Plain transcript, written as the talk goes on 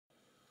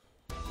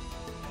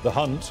The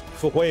hunt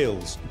for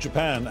whales.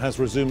 Japan has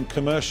resumed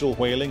commercial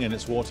whaling in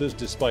its waters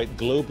despite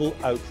global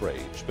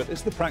outrage. But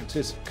is the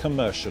practice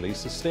commercially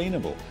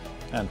sustainable?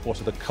 And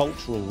what are the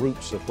cultural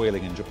roots of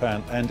whaling in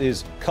Japan? And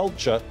is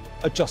culture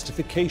a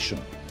justification?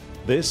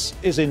 This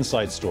is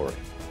Inside Story.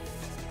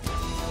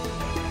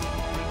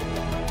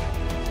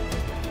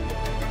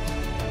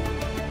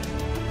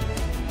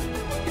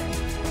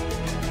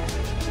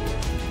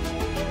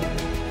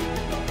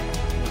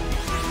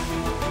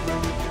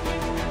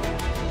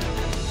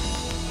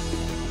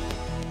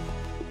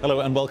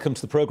 Hello and welcome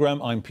to the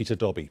programme. I'm Peter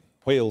Dobbie.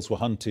 Whales were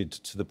hunted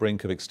to the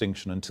brink of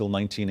extinction until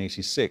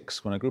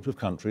 1986, when a group of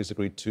countries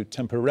agreed to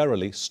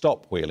temporarily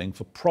stop whaling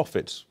for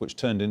profit, which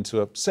turned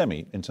into a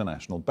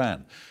semi-international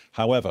ban.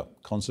 However,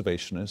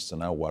 conservationists are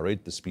now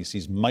worried the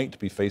species might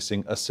be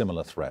facing a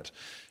similar threat.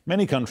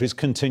 Many countries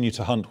continue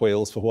to hunt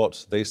whales for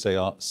what they say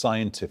are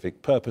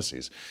scientific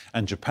purposes.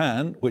 And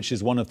Japan, which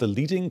is one of the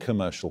leading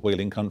commercial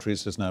whaling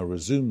countries, has now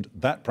resumed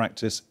that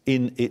practice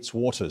in its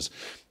waters.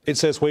 It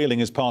says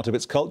whaling is part of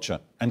its culture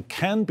and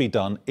can be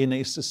done in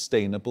a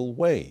sustainable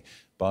way.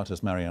 But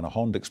as Mariana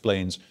Hond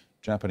explains,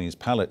 Japanese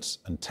palates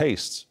and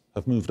tastes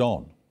have moved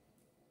on.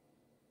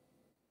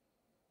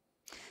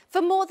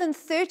 For more than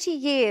 30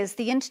 years,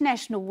 the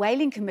International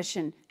Whaling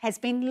Commission has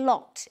been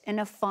locked in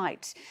a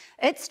fight.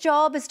 Its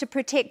job is to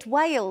protect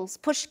whales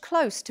pushed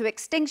close to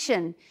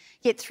extinction.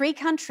 Yet three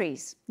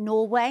countries,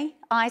 Norway,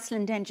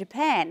 Iceland and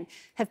Japan,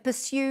 have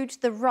pursued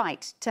the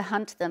right to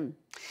hunt them.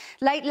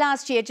 Late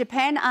last year,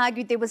 Japan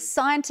argued there was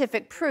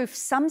scientific proof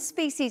some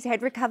species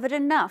had recovered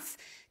enough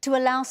to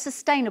allow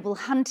sustainable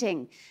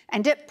hunting,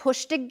 and it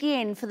pushed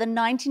again for the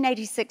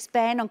 1986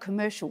 ban on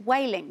commercial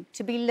whaling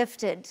to be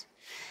lifted.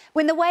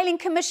 When the Whaling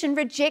Commission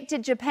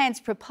rejected Japan's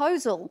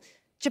proposal,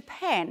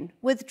 Japan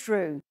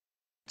withdrew.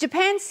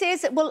 Japan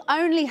says it will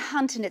only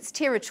hunt in its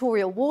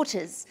territorial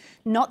waters,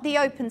 not the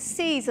open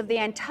seas of the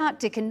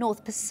Antarctic and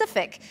North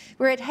Pacific,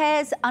 where it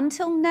has,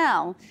 until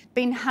now,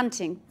 been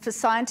hunting for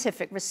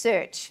scientific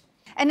research.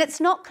 And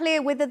it's not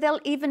clear whether there'll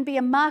even be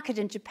a market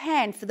in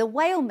Japan for the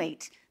whale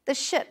meat the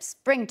ships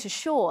bring to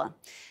shore.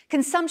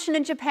 Consumption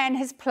in Japan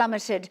has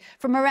plummeted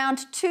from around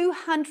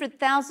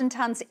 200,000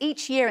 tonnes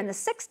each year in the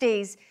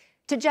 60s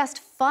to just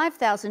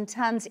 5,000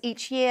 tonnes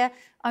each year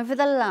over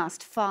the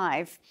last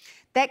 5.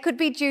 That could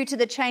be due to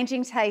the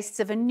changing tastes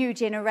of a new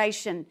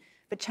generation,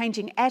 but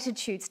changing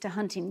attitudes to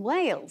hunting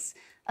whales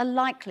are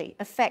likely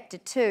a factor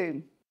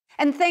too.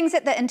 And things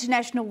at the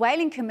International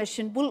Whaling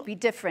Commission will be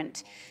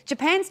different.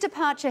 Japan's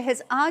departure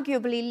has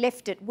arguably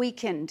left it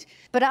weakened,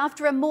 but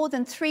after a more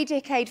than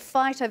 3-decade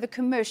fight over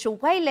commercial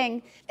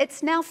whaling,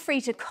 it's now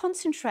free to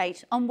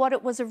concentrate on what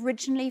it was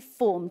originally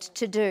formed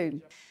to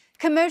do.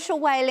 Commercial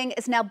whaling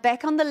is now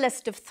back on the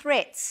list of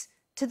threats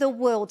to the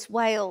world's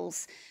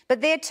whales.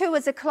 But there too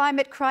is a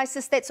climate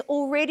crisis that's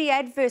already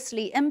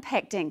adversely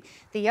impacting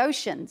the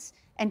oceans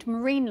and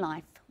marine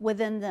life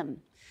within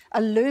them. A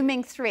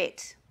looming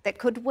threat that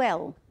could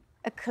well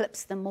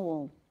eclipse them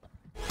all.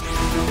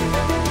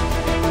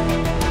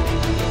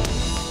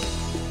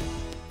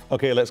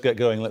 OK, let's get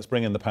going. Let's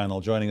bring in the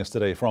panel. Joining us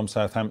today from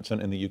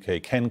Southampton in the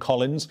UK, Ken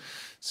Collins,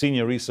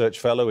 Senior Research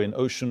Fellow in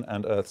Ocean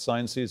and Earth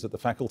Sciences at the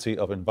Faculty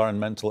of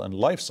Environmental and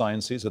Life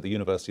Sciences at the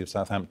University of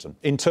Southampton.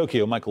 In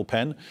Tokyo, Michael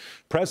Penn,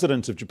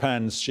 President of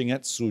Japan's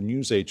Shingetsu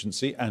News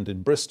Agency, and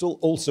in Bristol,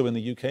 also in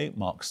the UK,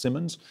 Mark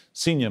Simmons,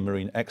 Senior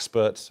Marine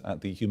Expert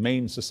at the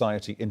Humane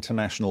Society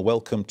International.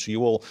 Welcome to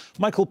you all.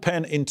 Michael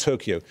Penn in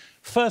Tokyo.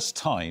 First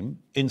time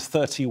in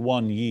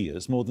 31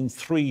 years, more than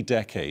 3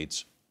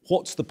 decades.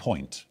 What's the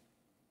point?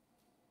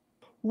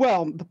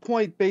 Well, the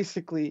point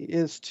basically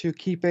is to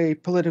keep a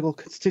political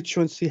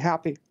constituency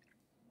happy.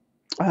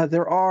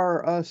 There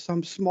are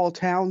some small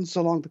towns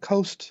along the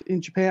coast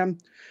in Japan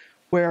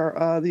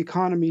where the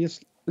economy is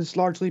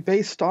largely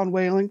based on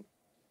whaling,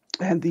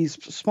 and these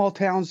small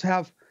towns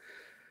have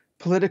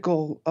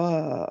political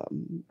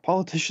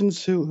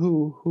politicians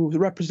who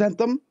represent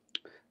them,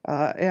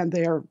 and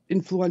they are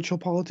influential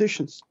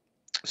politicians.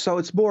 So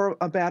it's more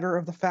a matter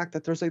of the fact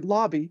that there's a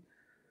lobby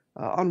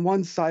on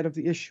one side of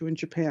the issue in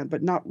Japan,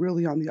 but not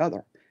really on the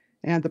other.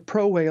 And the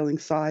pro-whaling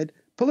side,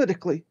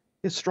 politically,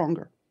 is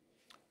stronger.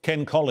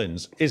 Ken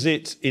Collins, is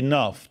it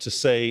enough to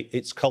say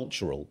it's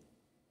cultural?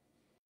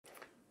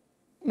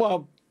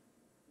 Well,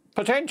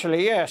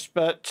 potentially, yes,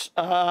 but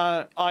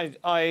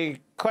I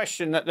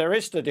question that there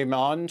is the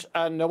demand.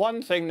 And the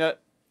one thing that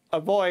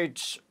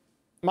avoids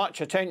much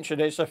attention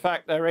is the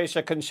fact there is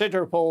a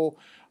considerable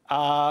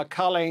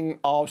culling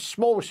of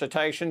small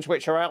cetaceans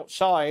which are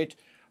outside,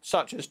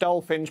 such as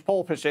dolphins,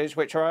 porpoises,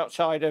 which are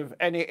outside of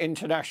any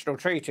international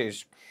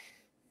treaties.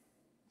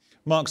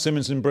 Mark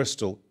Simmons in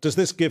Bristol, does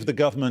this give the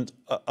government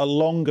a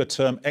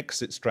longer-term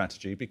exit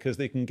strategy because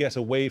they can get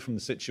away from the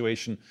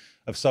situation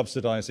of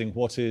subsidising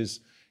what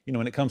is, you know,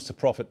 when it comes to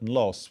profit and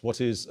loss, what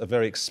is a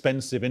very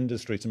expensive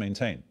industry to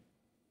maintain?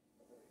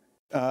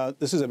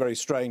 This is a very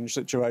strange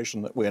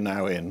situation that we're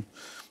now in.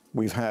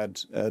 We've had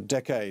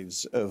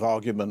decades of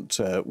argument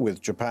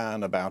with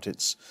Japan about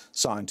its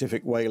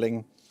scientific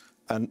whaling.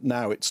 And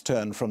now it's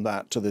turned from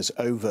that to this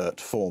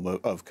overt form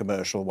of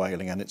commercial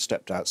whaling, and it's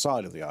stepped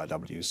outside of the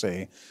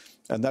IWC.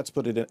 And that's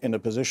put it in a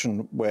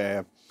position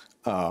where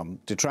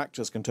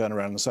detractors can turn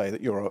around and say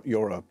that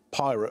you're a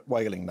pirate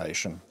whaling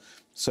nation.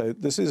 So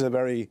this is a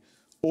very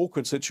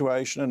awkward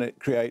situation, and it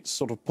creates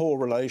sort of poor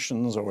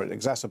relations, or it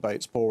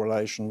exacerbates poor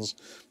relations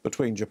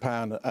between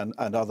Japan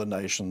and other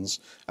nations,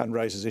 and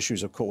raises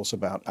issues, of course,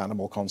 about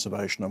animal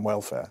conservation and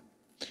welfare.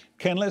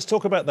 Ken, let's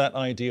talk about that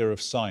idea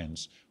of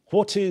science.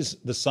 What is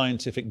the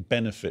scientific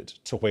benefit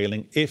to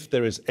whaling, if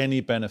there is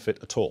any benefit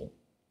at all?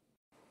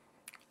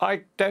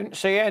 I don't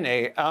see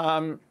any.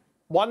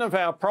 One of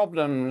our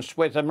problems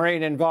with the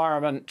marine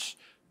environment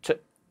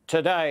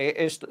today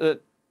is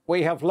that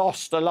we have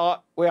lost a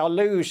lot. We are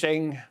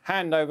losing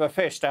hand over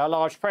fist our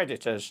large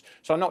predators.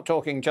 So I'm not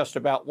talking just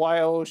about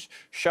whales,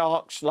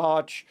 sharks,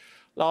 large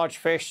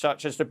fish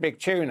such as the big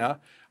tuna.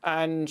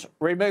 And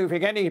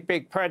removing any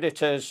big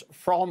predators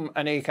from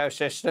an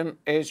ecosystem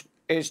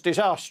is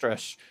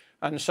disastrous.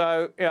 And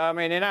so, I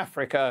mean, in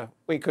Africa,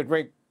 we could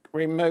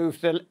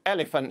remove the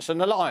elephants and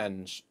the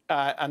lions,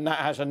 and that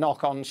has a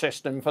knock-on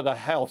system for the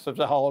health of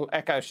the whole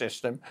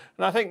ecosystem.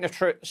 And I think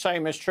the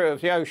same is true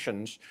of the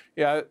oceans.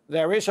 You know,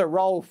 there is a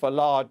role for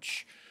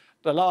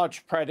the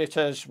large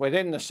predators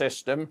within the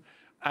system,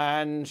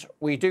 and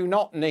we do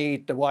not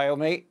need the whale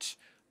meat.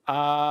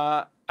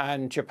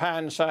 And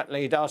Japan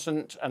certainly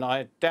doesn't, and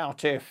I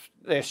doubt if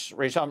this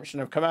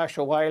resumption of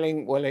commercial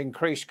whaling will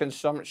increase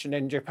consumption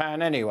in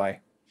Japan anyway.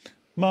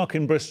 Mark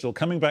in Bristol,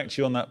 coming back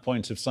to you on that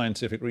point of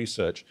scientific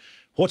research,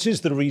 what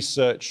is the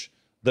research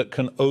that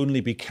can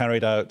only be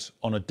carried out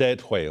on a dead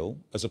whale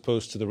as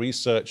opposed to the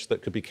research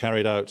that could be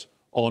carried out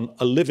on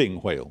a living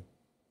whale?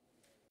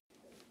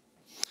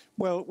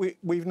 Well,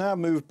 we've now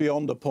moved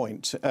beyond a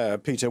point,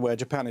 Peter, where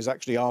Japan is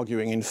actually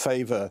arguing in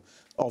favour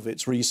of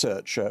its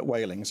research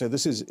whaling. So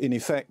this is, in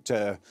effect,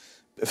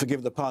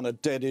 forgive the pun, a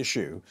dead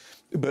issue.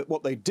 But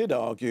what they did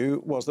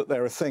argue was that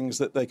there are things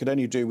that they could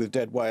only do with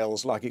dead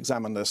whales, like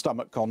examine their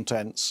stomach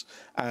contents,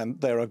 and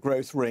there are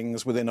growth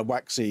rings within a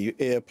waxy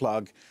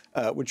earplug,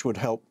 which would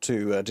help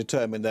to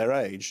determine their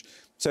age.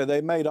 So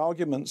they made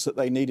arguments that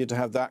they needed to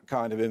have that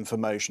kind of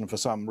information for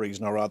some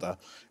reason or other.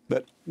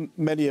 But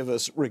many of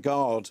us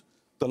regard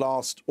the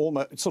last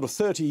almost sort of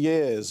 30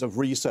 years of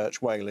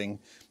research whaling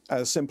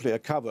as simply a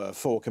cover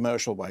for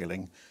commercial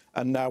whaling.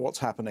 And now what's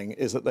happening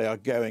is that they are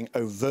going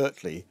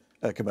overtly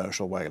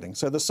commercial whaling.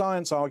 So the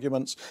science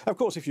arguments, of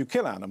course, if you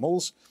kill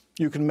animals,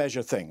 you can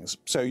measure things.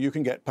 So you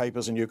can get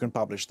papers and you can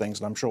publish things,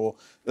 and I'm sure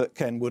that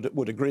Ken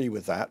would agree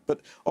with that.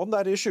 But on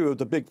that issue of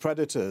the big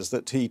predators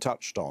that he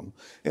touched on,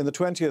 in the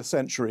 20th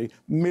century,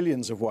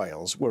 millions of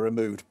whales were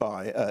removed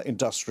by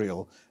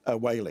industrial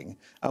whaling.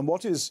 And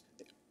what is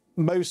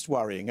most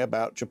worrying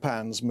about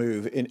Japan's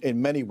move in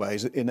many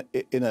ways, in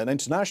an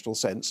international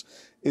sense,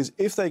 is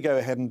if they go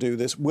ahead and do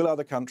this, will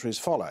other countries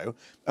follow?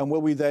 And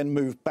will we then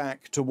move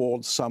back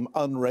towards some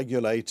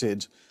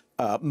unregulated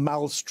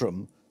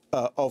maelstrom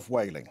of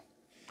whaling?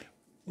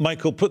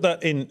 Michael, put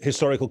that in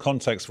historical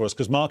context for us,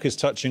 because Mark is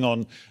touching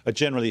on a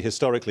generally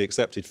historically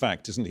accepted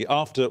fact, isn't he?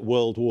 After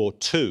World War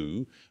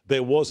II,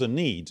 there was a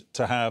need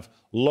to have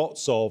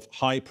lots of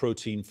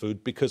high-protein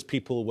food because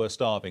people were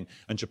starving,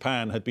 and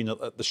Japan had been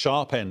at the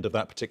sharp end of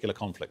that particular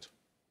conflict.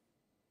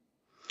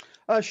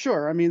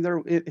 Sure. I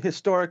mean,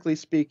 historically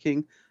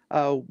speaking,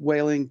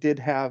 whaling did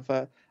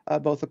have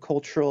both a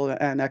cultural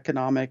and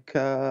economic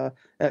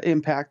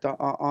impact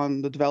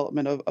on the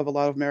development of a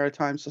lot of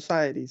maritime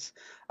societies.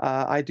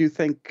 I do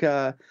think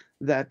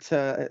that,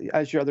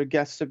 as your other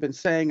guests have been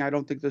saying, I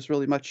don't think there's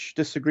really much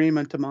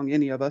disagreement among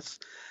any of us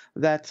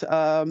that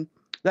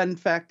in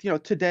fact,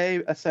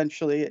 today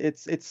essentially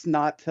it's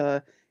not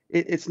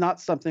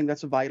something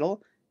that's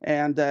vital.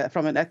 And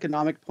from an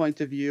economic point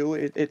of view,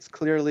 it's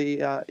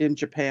clearly in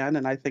Japan,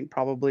 and I think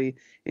probably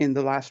in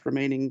the last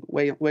remaining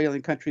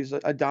whaling countries,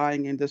 a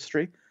dying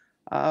industry.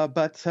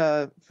 But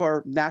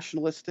for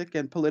nationalistic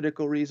and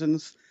political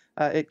reasons,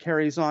 it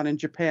carries on in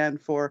Japan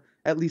for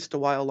at least a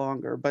while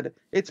longer. But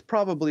it's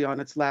probably on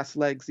its last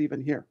legs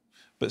even here.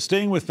 But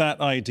staying with that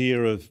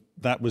idea of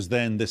that was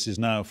then, this is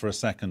now for a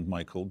second,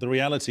 Michael, the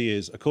reality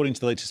is, according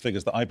to the latest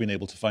figures that I've been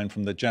able to find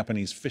from the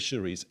Japanese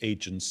Fisheries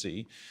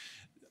Agency,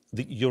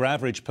 your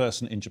average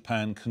person in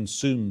Japan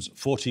consumes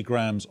 40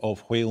 grams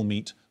of whale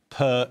meat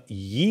per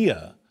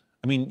year.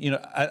 I mean,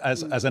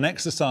 as an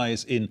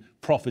exercise in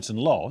profit and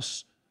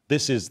loss,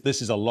 this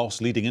is a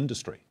loss-leading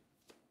industry.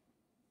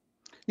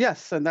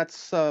 Yes, and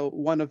that's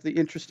one of the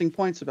interesting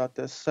points about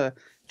this.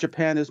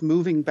 Japan is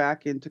moving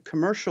back into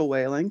commercial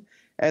whaling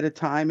at a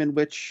time in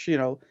which,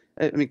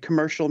 I mean,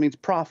 commercial means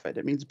profit,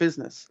 it means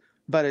business,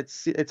 but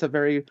it's a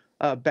very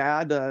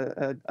bad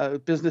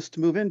business to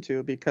move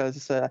into,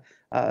 because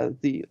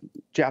the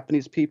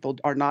Japanese people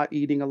are not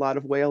eating a lot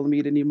of whale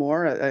meat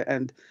anymore,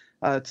 and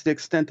to the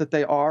extent that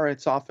they are,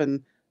 it's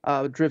often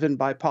driven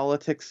by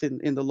politics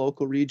in the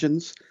local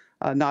regions,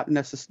 not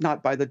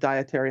by the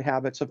dietary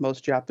habits of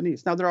most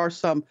Japanese. Now, there are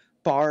some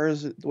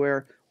bars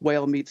where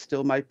whale meat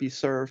still might be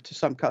served to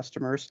some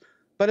customers,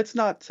 but it's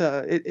not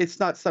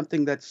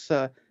something that's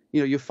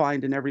you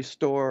find in every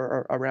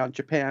store around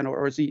Japan,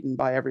 or is eaten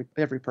by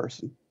every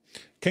person.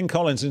 Ken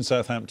Collins in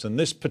Southampton,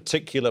 this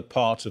particular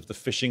part of the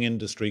fishing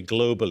industry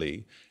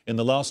globally in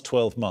the last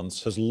 12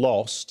 months has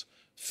lost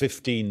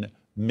 $15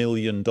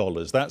 million.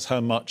 That's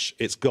how much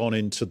it's gone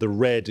into the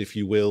red, if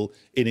you will,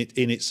 in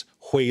its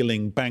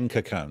whaling bank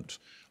account.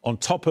 On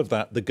top of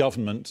that, the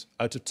government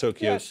out of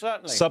Tokyo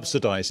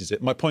subsidises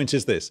it. My point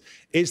is this: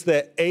 is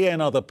there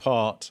another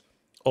part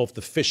of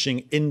the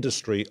fishing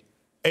industry,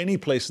 any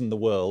place in the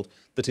world,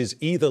 that is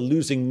either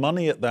losing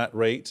money at that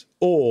rate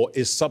or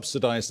is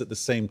subsidised at the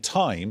same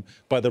time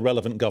by the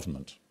relevant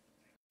government?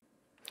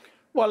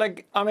 Well,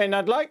 I mean,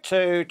 I'd like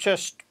to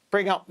just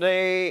bring up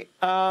the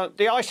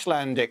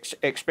Iceland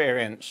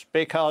experience,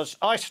 because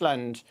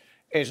Iceland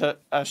is a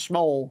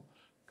small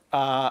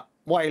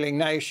whaling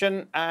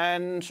nation,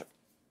 and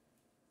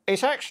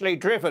it's actually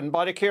driven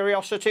by the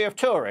curiosity of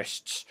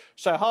tourists.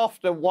 So half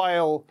the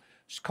whales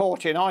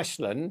caught in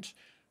Iceland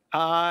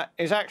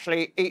is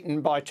actually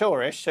eaten by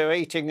tourists who are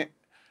eating,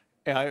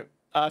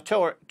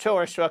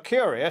 tourists who are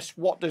curious,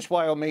 what does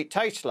whale meat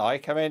taste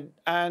like? I mean,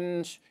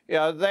 and,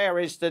 there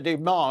is the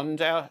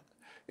demand,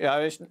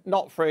 it's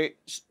not for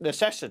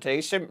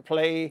necessity,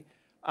 simply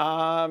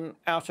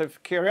out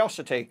of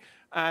curiosity.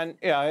 And,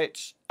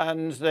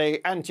 and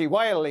the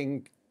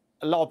anti-whaling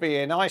lobby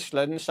in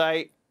Iceland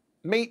say,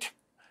 meat,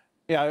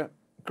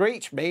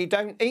 greet me,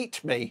 don't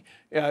eat me,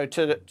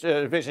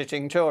 to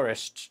visiting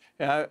tourists.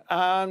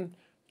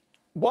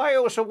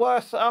 Whales are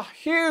worth a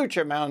huge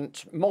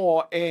amount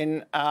more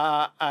in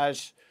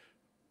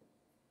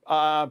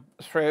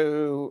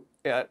through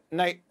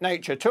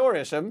nature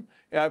tourism.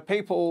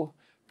 People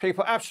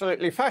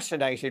absolutely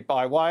fascinated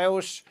by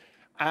whales,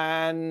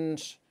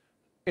 and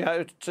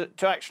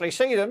to actually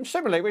see them.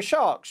 Similarly with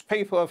sharks,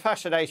 people are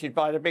fascinated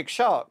by the big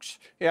sharks.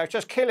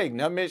 Just killing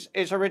them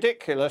is a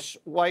ridiculous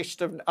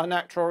waste of a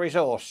natural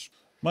resource.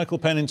 Michael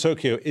Penn in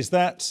Tokyo, is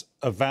that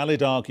a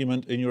valid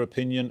argument in your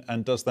opinion,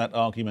 and does that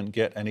argument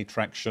get any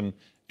traction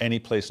any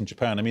place in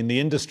Japan? I mean, the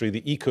industry,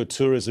 the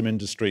ecotourism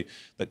industry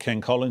that Ken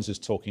Collins is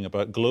talking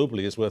about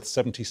globally is worth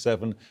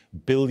 $77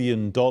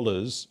 billion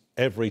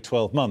every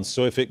 12 months.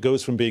 So if it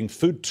goes from being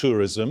food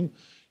tourism,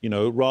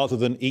 rather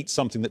than eat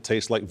something that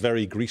tastes like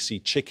very greasy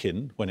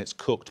chicken when it's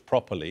cooked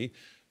properly,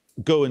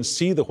 go and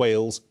see the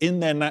whales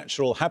in their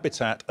natural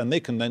habitat, and they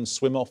can then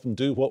swim off and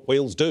do what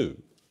whales do.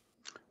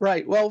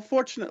 Right. Well,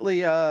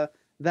 fortunately,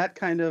 that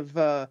kind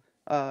of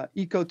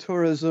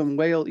ecotourism,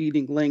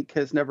 whale-eating link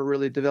has never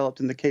really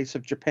developed in the case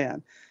of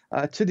Japan.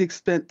 To the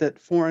extent that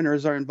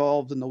foreigners are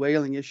involved in the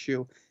whaling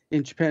issue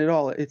in Japan at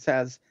all, it's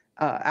as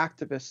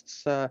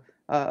activists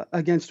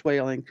against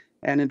whaling.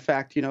 And in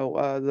fact,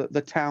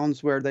 the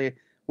towns where the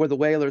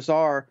whalers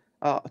are,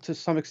 to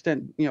some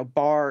extent,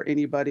 bar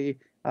anybody,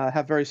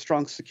 have very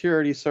strong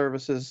security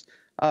services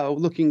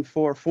looking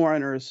for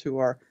foreigners who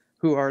are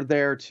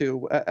there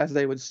to, as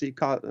they would see,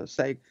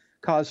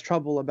 cause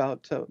trouble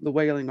about the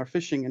whaling or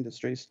fishing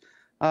industries.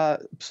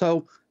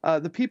 So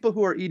the people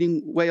who are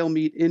eating whale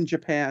meat in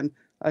Japan,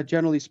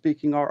 generally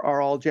speaking,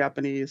 are all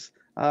Japanese.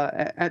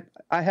 And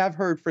I have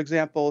heard, for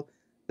example,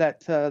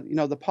 that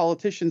the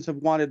politicians have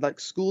wanted like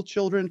school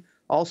children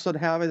also to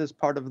have it as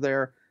part of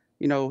their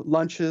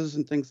lunches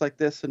and things like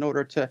this, in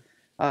order to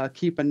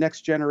keep a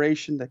next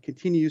generation that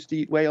continues to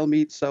eat whale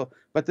meat.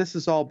 But this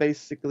is all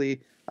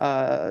basically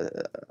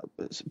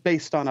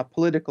based on a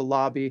political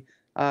lobby,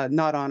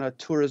 not on a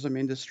tourism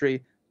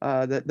industry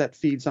that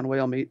feeds on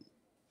whale meat.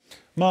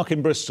 Mark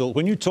in Bristol,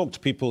 when you talk to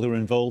people who are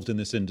involved in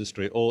this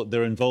industry, or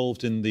they're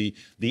involved in the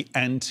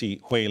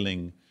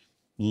anti-whaling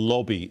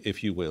lobby,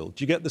 if you will,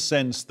 do you get the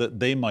sense that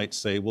they might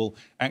say, well,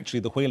 actually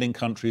the whaling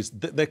countries,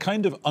 they're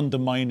kind of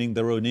undermining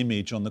their own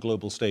image on the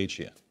global stage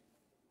here?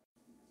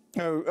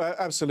 Oh,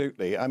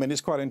 absolutely. I mean,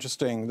 it's quite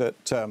interesting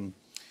that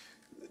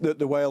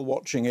the whale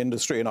watching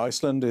industry in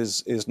Iceland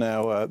is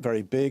now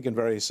very big and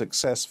very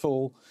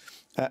successful,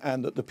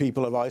 and that the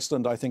people of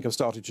Iceland, I think, have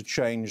started to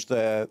change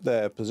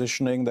their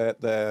positioning.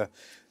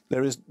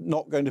 There is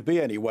not going to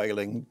be any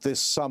whaling this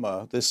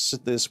summer,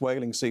 this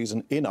whaling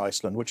season in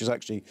Iceland, which is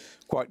actually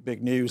quite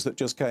big news that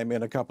just came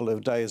in a couple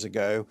of days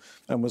ago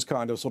and was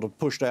kind of sort of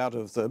pushed out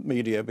of the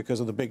media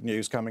because of the big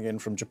news coming in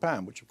from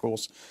Japan, which of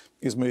course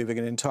is moving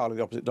in entirely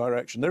the opposite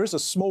direction. There is a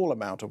small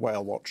amount of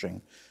whale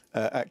watching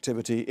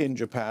activity in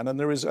Japan, and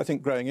there is, I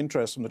think, growing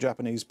interest from the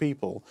Japanese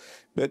people.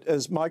 But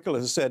as Michael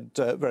has said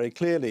very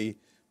clearly,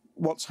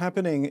 what's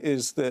happening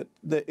is that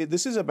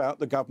this is about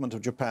the government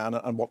of Japan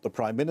and what the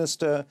Prime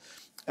Minister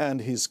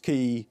and his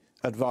key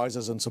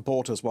advisors and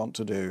supporters want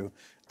to do.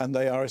 And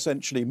they are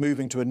essentially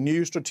moving to a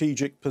new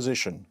strategic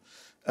position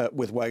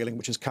with whaling,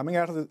 which is coming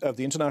out of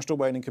the International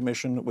Whaling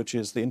Commission, which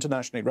is the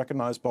internationally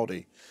recognised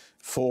body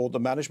for the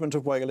management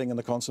of whaling and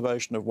the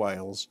conservation of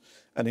whales.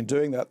 And in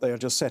doing that, they are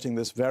just setting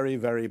this very,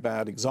 very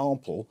bad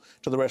example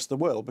to the rest of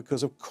the world,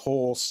 because, of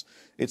course,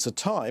 it's a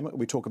time,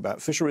 we talk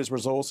about fisheries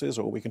resources,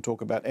 or we can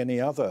talk about any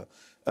other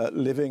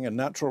living and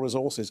natural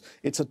resources.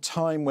 It's a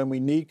time when we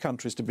need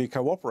countries to be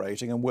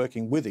cooperating and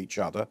working with each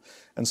other.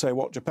 And so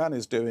what Japan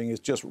is doing is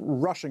just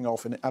rushing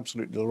off in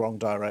absolutely the wrong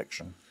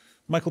direction.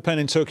 Michael Penn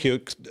in Tokyo,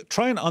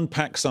 try and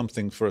unpack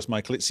something for us,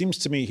 Michael. It seems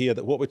to me here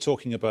that what we're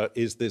talking about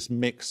is this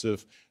mix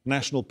of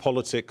national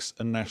politics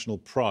and national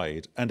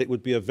pride, and it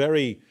would be a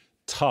very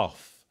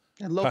tough,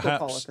 and local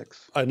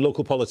politics. And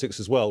local politics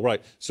as well,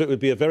 right. So it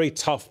would be a very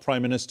tough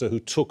Prime Minister who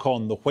took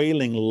on the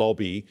whaling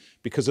lobby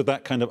because of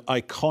that kind of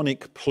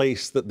iconic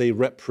place that they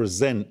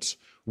represent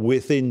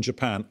within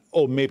Japan.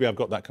 Or maybe I've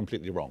got that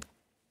completely wrong.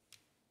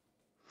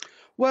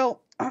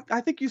 Well,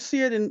 I think you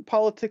see it in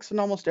politics in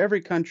almost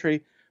every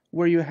country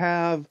where you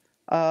have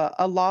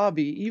a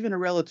lobby, even a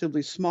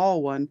relatively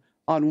small one,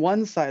 on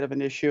one side of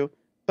an issue,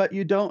 but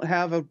you don't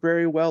have a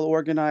very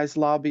well-organized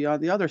lobby on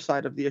the other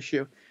side of the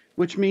issue,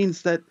 which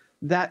means that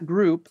that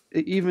group,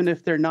 even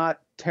if they're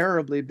not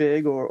terribly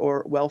big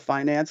or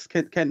well-financed,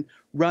 can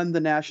run the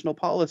national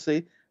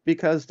policy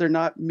because they're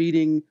not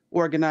meeting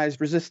organized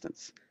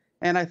resistance.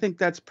 And I think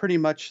that's pretty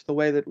much the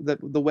way that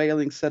the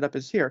whaling setup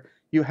is here.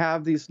 You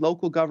have these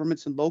local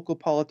governments and local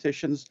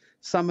politicians,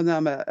 some of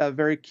them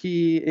very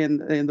key in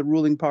the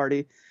ruling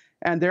party,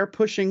 and they're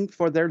pushing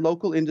for their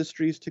local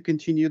industries to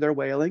continue their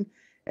whaling.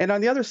 And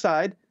on the other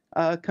side,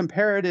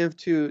 comparative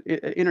to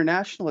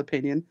international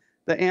opinion,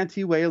 the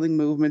anti-whaling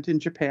movement in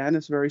Japan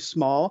is very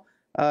small.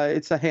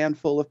 It's a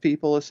handful of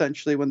people,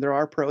 essentially, when there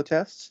are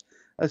protests.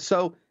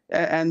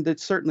 And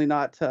it's certainly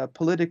not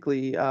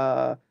politically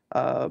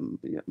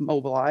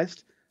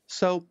mobilized.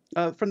 So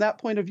from that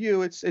point of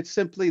view, it's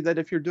simply that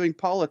if you're doing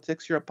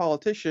politics, you're a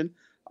politician.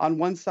 On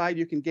one side,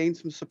 you can gain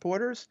some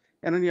supporters,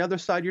 and on the other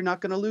side, you're not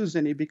going to lose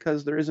any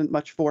because there isn't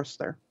much force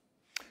there.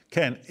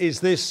 Ken, is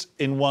this,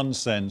 in one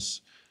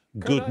sense,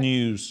 good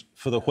news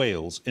for the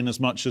whales, in as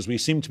much as we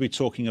seem to be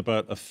talking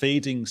about a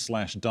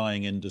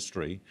fading/dying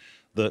industry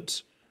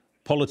that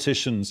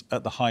politicians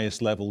at the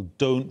highest level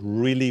don't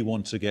really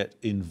want to get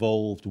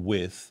involved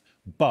with,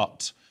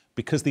 but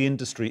because the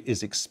industry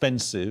is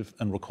expensive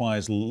and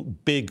requires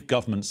big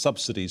government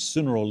subsidies,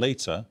 sooner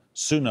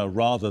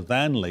rather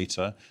than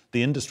later,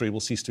 the industry will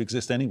cease to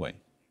exist anyway?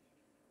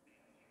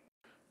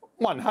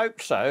 One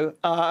hopes so.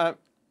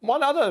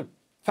 One other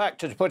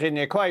factor to put in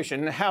the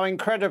equation, how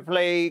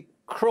incredibly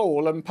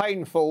cruel and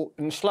painful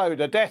and slow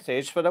the death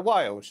is for the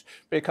whales,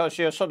 because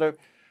you're sort of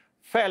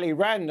fairly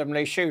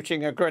randomly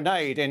shooting a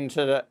grenade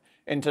into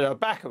the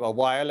back of a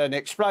whale and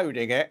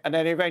exploding it, and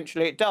then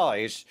eventually it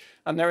dies.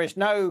 And there is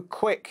no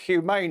quick,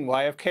 humane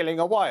way of killing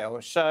a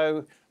whale.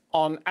 So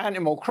on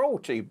animal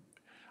cruelty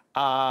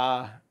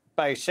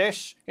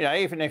basis, you know,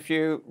 even if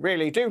you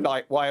really do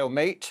like whale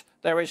meat,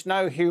 there is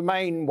no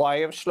humane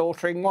way of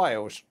slaughtering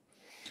whales.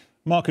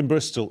 Mark in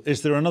Bristol,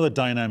 is there another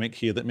dynamic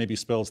here that maybe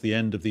spells the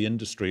end of the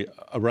industry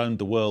around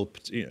the world,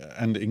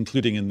 and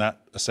including in that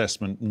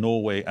assessment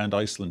Norway and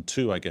Iceland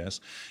too, I guess?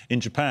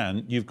 In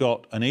Japan, you've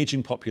got an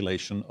ageing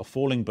population, a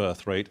falling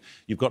birth rate,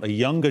 you've got a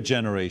younger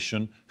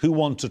generation who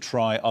want to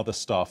try other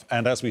stuff,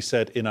 and as we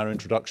said in our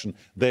introduction,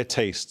 their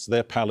tastes,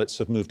 their palates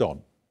have moved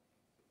on.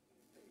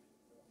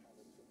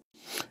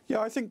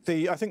 Yeah, I think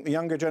the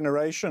younger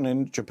generation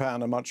in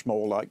Japan are much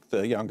more like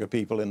the younger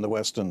people in the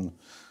Western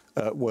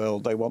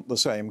world. They want the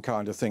same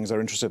kind of things. They're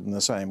interested in the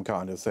same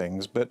kind of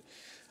things. But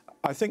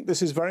I think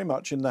this is very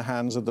much in the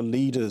hands of the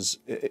leaders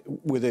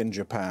within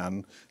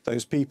Japan,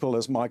 those people,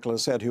 as Michael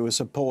has said, who are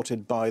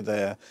supported by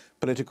their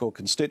political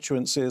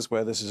constituencies,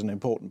 where this is an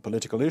important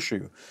political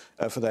issue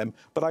for them.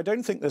 But I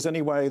don't think there's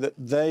any way that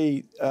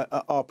they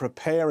are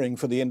preparing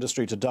for the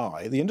industry to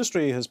die. The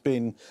industry has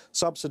been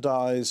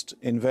subsidized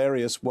in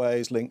various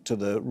ways linked to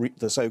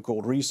the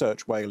so-called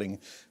research whaling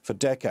for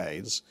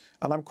decades.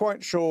 And I'm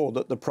quite sure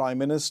that the Prime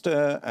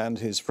Minister and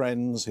his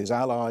friends, his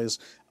allies,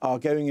 are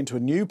going into a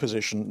new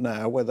position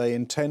now where they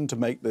intend to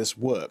make this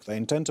work. They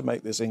intend to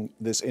make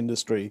this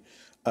industry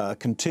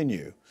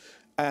continue.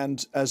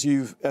 And as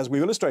we've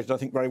illustrated, I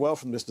think, very well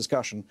from this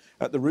discussion,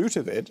 at the root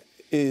of it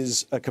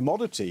is a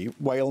commodity,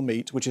 whale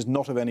meat, which is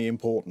not of any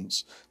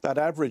importance. That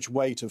average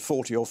weight of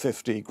 40 or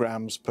 50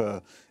 grams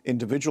per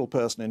individual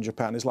person in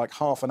Japan is like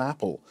half an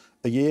apple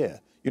a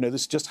year. You know,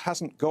 this just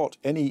hasn't got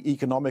any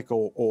economic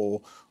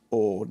or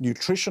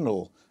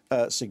nutritional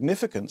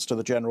significance to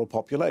the general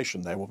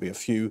population. There will be a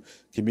few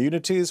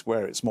communities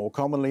where it's more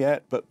commonly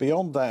ate, but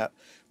beyond that,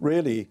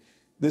 really,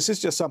 this is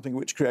just something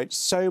which creates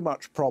so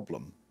much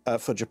problem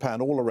for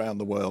Japan all around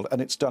the world,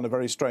 and it's done a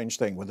very strange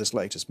thing with this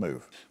latest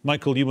move.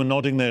 Michael, you were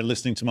nodding there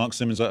listening to Mark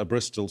Simmons out of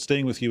Bristol.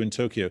 Staying with you in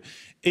Tokyo,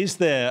 is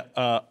there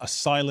a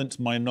silent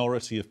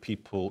minority of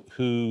people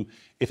who,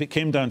 if it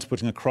came down to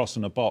putting a cross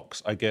in a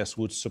box, I guess,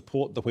 would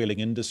support the whaling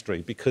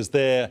industry because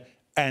they're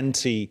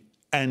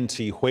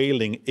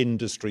anti-whaling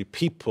industry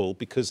people,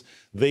 because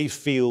they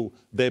feel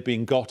they're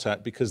being got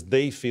at, because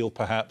they feel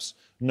perhaps,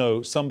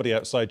 no, somebody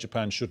outside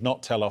Japan should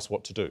not tell us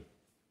what to do?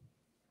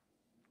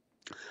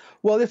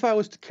 Well, if I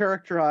was to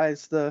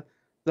characterize the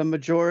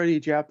majority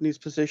Japanese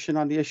position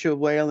on the issue of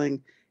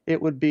whaling,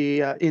 it would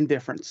be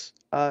indifference.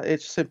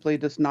 It simply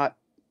does not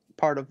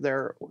part of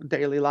their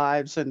daily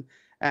lives, and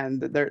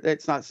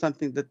it's not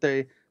something that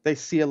they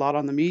see a lot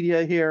on the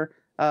media here.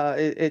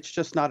 It's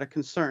just not a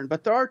concern.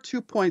 But there are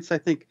 2 points I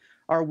think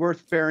are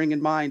worth bearing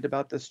in mind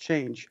about this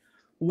change.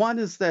 One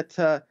is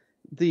that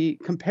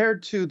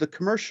compared to the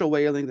commercial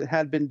whaling that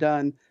had been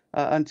done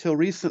until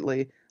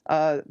recently,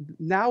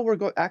 now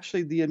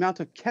actually the amount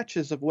of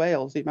catches of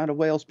whales, the amount of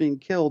whales being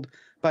killed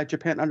by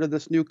Japan under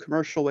this new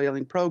commercial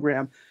whaling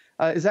program,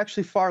 is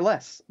actually far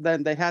less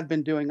than they had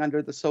been doing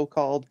under the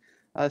so-called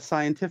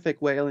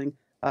scientific whaling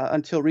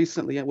until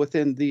recently, and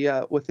within the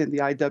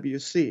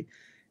IWC.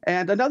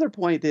 And another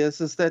point is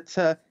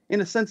that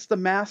in a sense the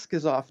mask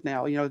is off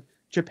now. You know,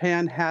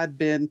 Japan had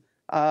been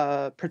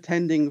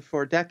pretending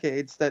for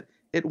decades that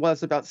it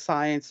was about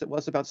science, it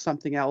was about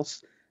something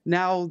else.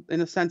 Now,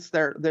 in a sense,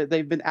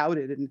 they've been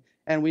outed,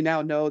 and we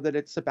now know that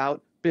it's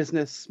about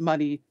business,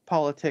 money,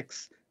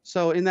 politics.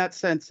 So in that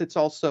sense, it's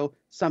also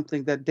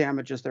something that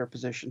damages their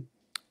position.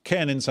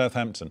 Ken in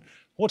Southampton,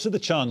 what are the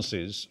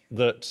chances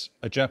that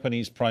a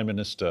Japanese prime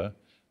minister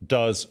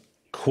does,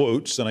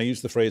 quotes, and I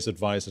use the phrase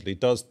advisedly,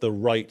 does the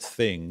right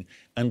thing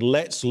and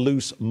lets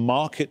loose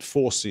market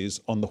forces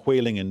on the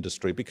whaling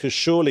industry? Because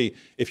surely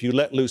if you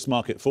let loose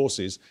market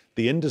forces,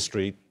 the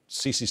industry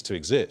ceases to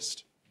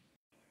exist.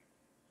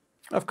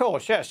 Of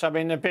course, yes. I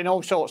mean, there have been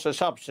all sorts of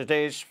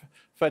subsidies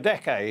for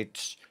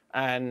decades,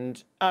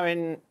 and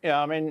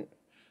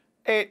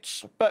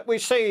but we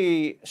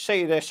see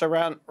this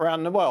around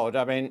the world.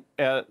 I mean,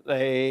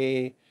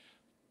 the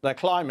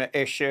climate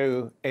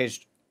issue is,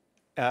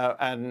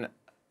 and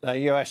the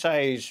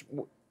USA's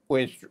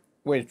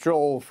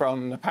withdrawal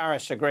from the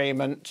Paris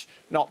Agreement,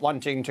 not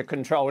wanting to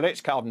control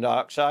its carbon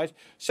dioxide,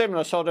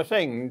 similar sort of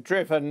thing,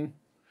 driven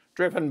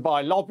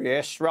by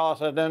lobbyists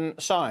rather than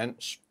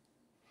science.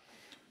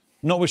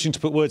 Not wishing to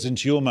put words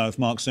into your mouth,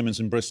 Mark Simmons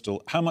in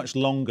Bristol, how much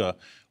longer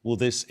will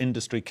this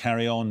industry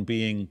carry on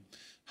being,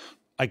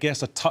 I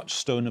guess, a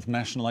touchstone of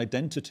national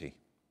identity?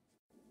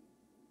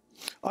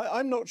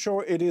 I'm not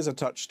sure it is a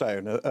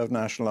touchstone of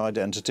national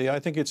identity. I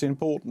think it's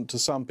important to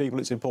some people,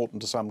 it's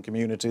important to some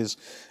communities.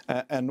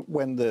 And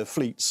when the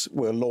fleets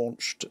were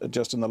launched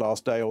just in the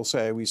last day or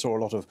so, we saw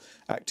a lot of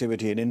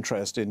activity and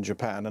interest in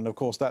Japan. And of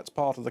course, that's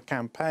part of the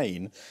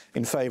campaign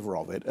in favour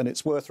of it. And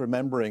it's worth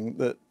remembering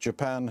that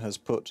Japan has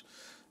put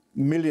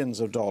millions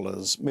of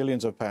dollars,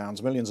 millions of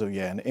pounds, millions of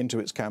yen into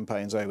its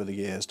campaigns over the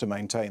years to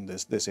maintain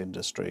this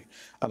industry.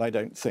 And I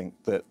don't think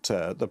that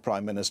the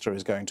Prime Minister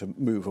is going to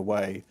move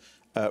away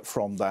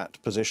from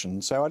that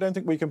position. So I don't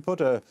think we can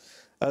put a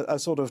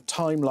sort of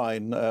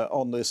timeline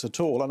on this at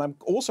all. And I'm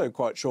also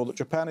quite sure that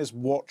Japan is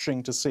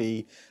watching to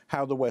see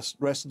how the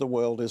rest of the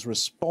world is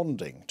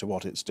responding to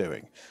what it's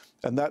doing.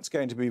 And that's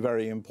going to be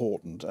very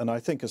important. And I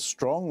think a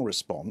strong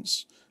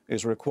response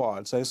is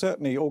required. So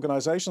certainly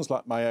organisations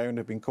like my own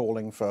have been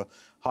calling for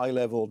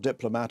high-level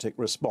diplomatic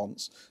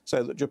response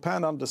so that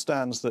Japan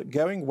understands that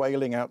going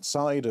whaling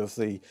outside of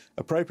the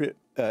appropriate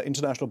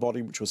international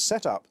body which was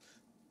set up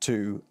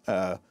to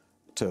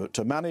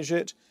manage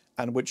it,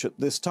 and which at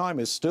this time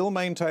is still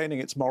maintaining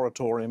its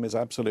moratorium, is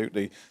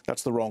absolutely,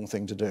 that's the wrong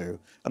thing to do.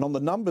 And on the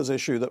numbers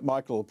issue that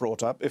Michael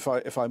brought up, if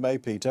I may,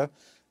 Peter,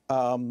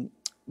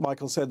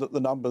 Michael said that the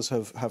numbers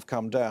have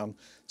come down.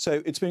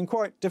 So it's been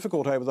quite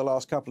difficult over the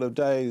last couple of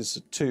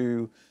days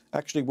to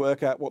actually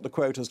work out what the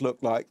quotas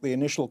look like. The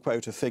initial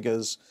quota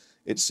figures,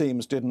 it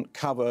seems, didn't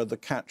cover the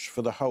catch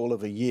for the whole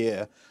of a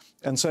year.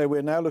 And so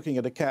we're now looking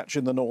at a catch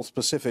in the North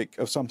Pacific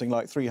of something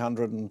like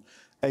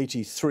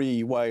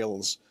 383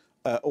 whales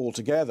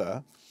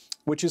altogether,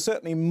 which is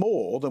certainly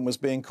more than was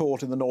being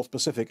caught in the North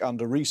Pacific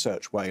under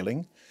research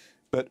whaling.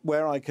 But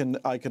where I can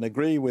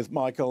agree with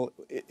Michael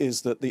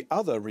is that the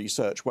other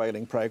research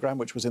whaling program,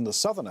 which was in the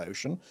Southern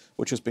Ocean,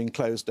 which has been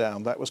closed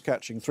down, that was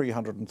catching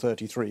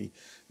 333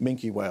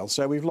 minke whales.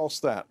 So we've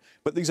lost that.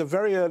 But these are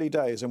very early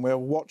days, and we're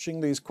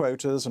watching these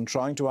quotas and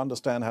trying to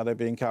understand how they're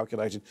being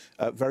calculated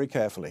very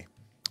carefully.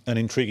 An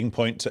intriguing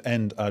point to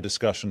end our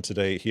discussion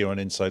today here on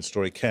Inside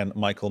Story. Ken,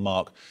 Michael,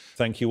 Mark,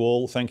 thank you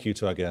all. Thank you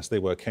to our guests. They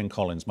were Ken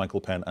Collins, Michael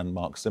Penn and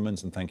Mark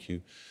Simmons. And thank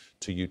you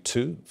to you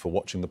too for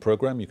watching the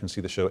programme. You can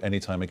see the show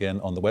anytime again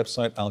on the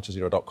website,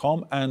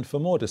 aljazeera.com. And for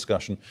more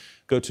discussion,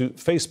 go to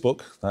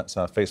Facebook. That's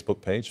our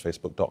Facebook page,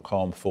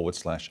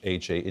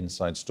 facebook.com/AJ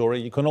Inside Story.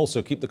 You can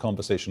also keep the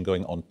conversation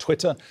going on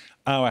Twitter.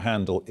 Our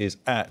handle is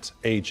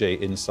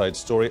 @AJ Inside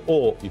Story,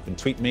 or you can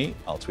tweet me.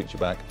 I'll tweet you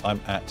back. I'm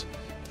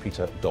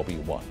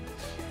 @PeterDobbie1.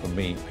 From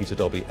me, Peter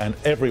Dobbie, and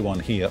everyone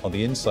here on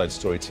the Inside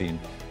Story team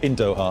in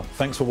Doha,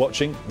 thanks for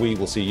watching. We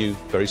will see you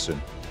very soon.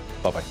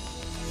 Bye-bye.